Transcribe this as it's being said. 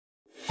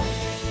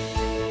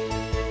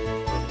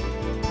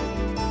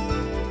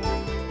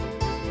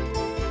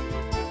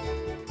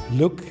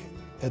look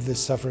at the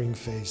suffering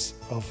face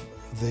of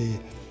the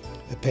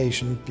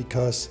patient,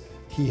 because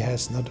he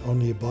has not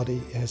only a body,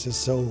 he has a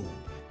soul.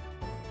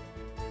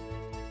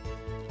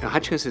 Now,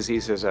 Hodgkin's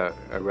disease is a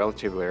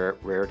relatively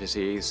rare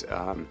disease.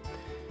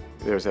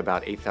 There's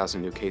about 8,000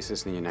 new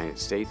cases in the United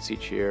States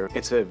each year.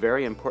 It's a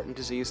very important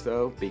disease,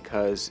 though,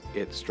 because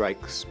it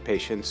strikes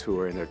patients who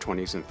are in their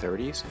 20s and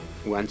 30s.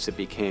 Once it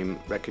became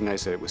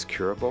recognized that it was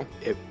curable,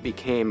 it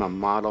became a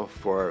model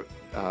for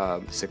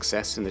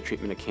success in the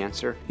treatment of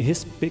cancer.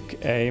 His big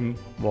aim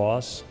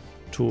was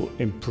to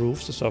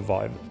improve the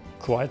survival,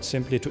 quite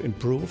simply to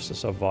improve the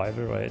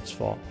survival rates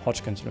for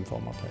Hodgkin's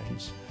lymphoma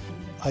patients.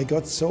 I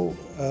got so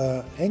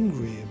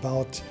angry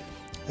about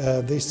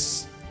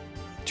this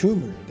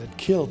tumor that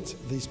killed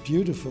these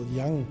beautiful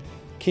young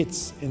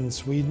kids in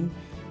Sweden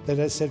that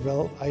I said,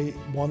 well, I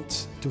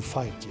want to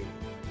fight you,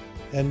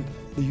 and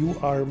you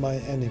are my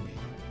enemy.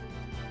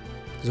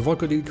 So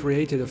Volker Diehl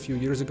created a few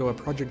years ago a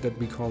project that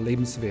we call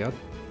Lebenswert.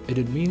 And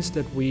it means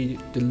that we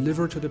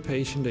deliver to the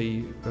patient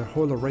a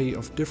whole array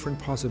of different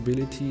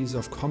possibilities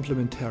of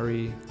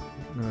complementary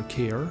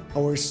care.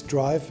 Our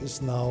strive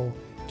is now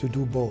to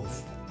do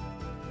both.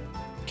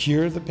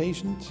 Cure the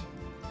patient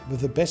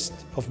with the best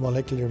of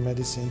molecular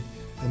medicine,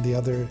 and the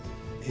other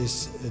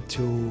is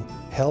to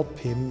help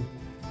him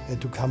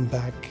to come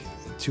back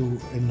to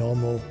a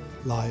normal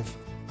life.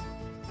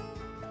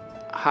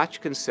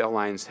 Hodgkin's cell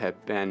lines have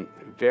been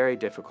very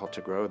difficult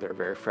to grow. They're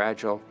very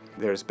fragile.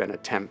 There's been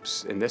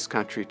attempts in this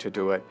country to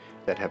do it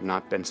that have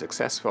not been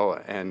successful,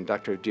 and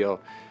Dr. Diehl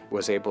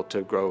was able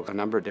to grow a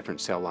number of different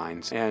cell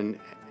lines, and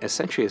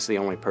essentially is the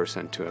only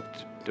person to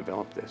have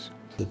developed this.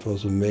 It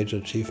was a major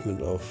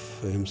achievement of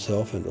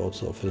himself and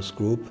also of his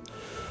group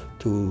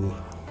to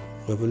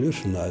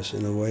revolutionize,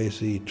 in a way,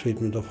 the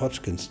treatment of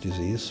Hodgkin's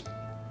disease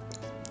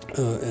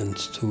and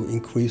to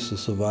increase the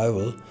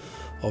survival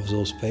of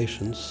those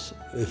patients,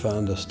 if I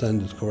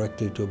understand it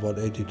correctly, to about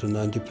 80 to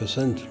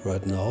 90%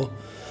 right now,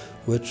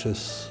 which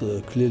is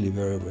clearly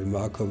very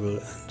remarkable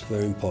and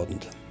very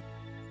important.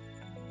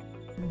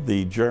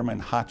 The German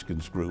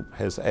Hodgkin's group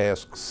has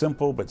asked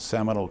simple but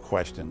seminal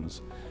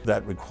questions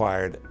that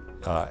required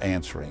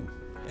answering,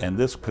 and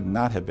this could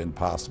not have been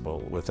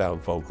possible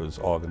without Volker's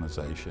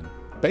organization.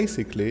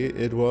 Basically,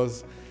 it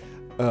was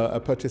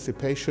a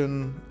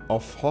participation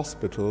of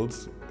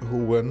hospitals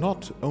who were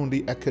not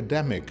only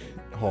academic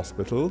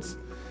hospitals,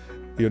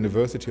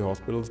 university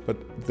hospitals, but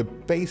the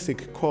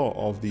basic core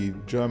of the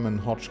German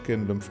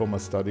Hodgkin lymphoma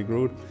study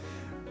group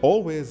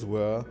always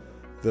were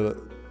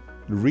the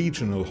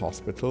regional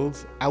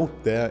hospitals out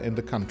there in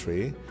the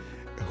country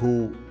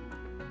who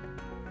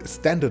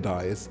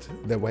standardized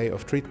their way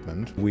of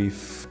treatment.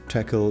 We've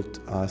tackled,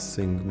 I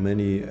think,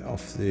 many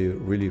of the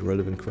really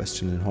relevant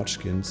questions in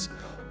Hodgkin's,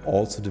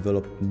 also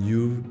developed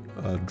new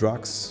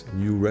drugs,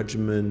 new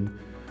regimen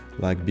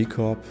like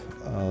BCOP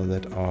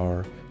that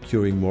are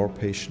curing more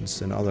patients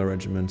than other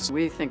regimens.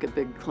 We think a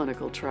big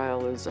clinical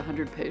trial is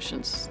 100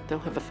 patients. They'll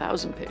have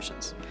 1,000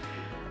 patients.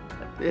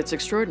 It's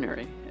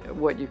extraordinary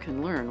what you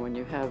can learn when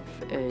you have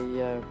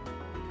a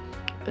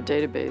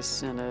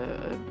database and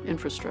an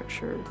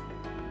infrastructure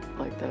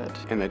like that.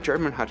 And the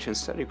German Hodgkin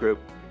study group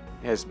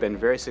has been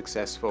very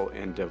successful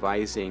in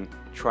devising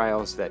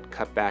trials that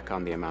cut back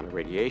on the amount of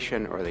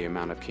radiation or the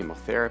amount of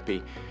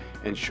chemotherapy,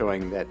 and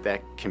showing that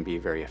that can be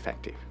very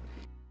effective.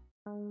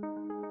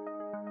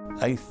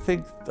 I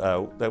think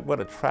that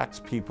what attracts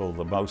people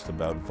the most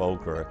about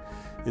Volker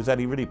is that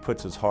he really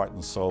puts his heart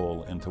and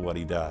soul into what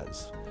he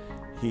does.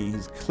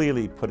 He's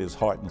clearly put his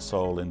heart and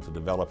soul into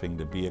developing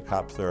the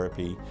BCOP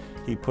therapy.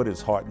 He put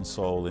his heart and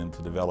soul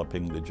into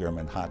developing the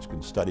German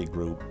Hodgkin study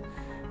group.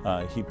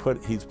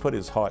 He's put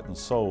his heart and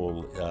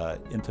soul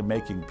into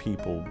making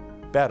people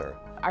better.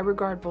 I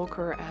regard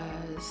Volker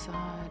as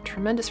a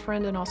tremendous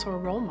friend and also a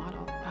role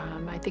model.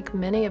 I think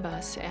many of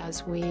us,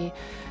 as we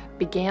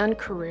began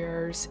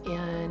careers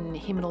in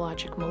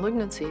hematologic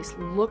malignancies,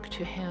 look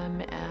to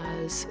him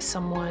as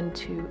someone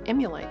to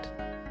emulate.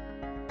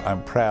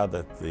 I'm proud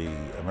that the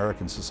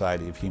American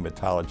Society of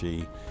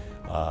Hematology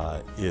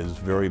is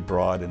very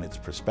broad in its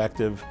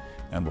perspective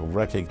and will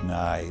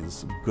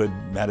recognize good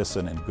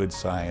medicine and good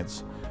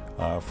science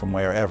from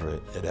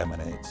wherever it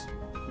emanates.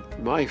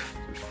 My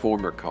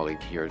former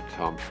colleague here,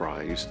 Tom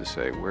Fry, used to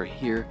say, we're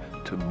here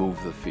to move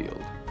the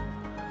field.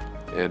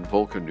 And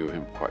Volker knew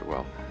him quite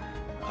well.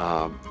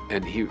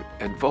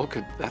 And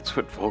Volker, that's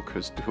what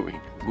Volker's doing,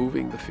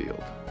 moving the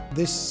field.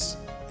 This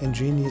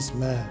ingenious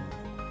man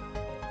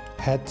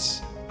had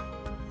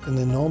an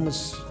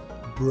enormous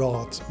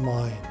broad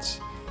mind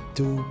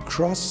to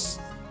cross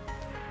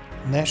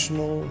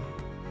national,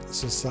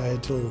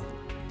 societal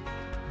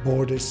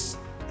borders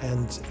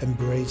and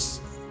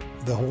embrace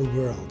the whole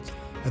world.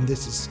 And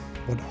this is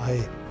what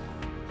I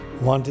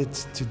wanted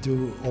to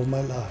do all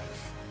my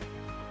life.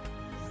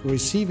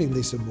 Receiving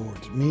this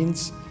award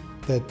means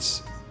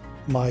that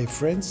my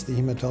friends, the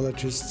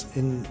hematologists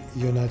in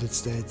the United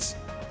States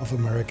of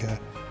America,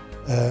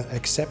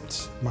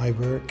 accept my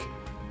work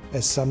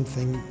as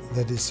something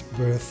that is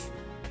worth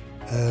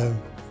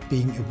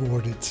being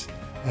awarded.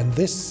 And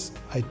this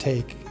I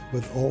take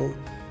with all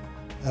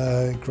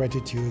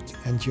gratitude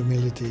and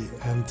humility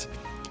and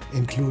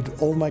include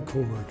all my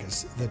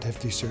co-workers that have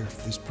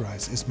deserved this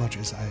prize as much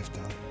as I have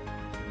done.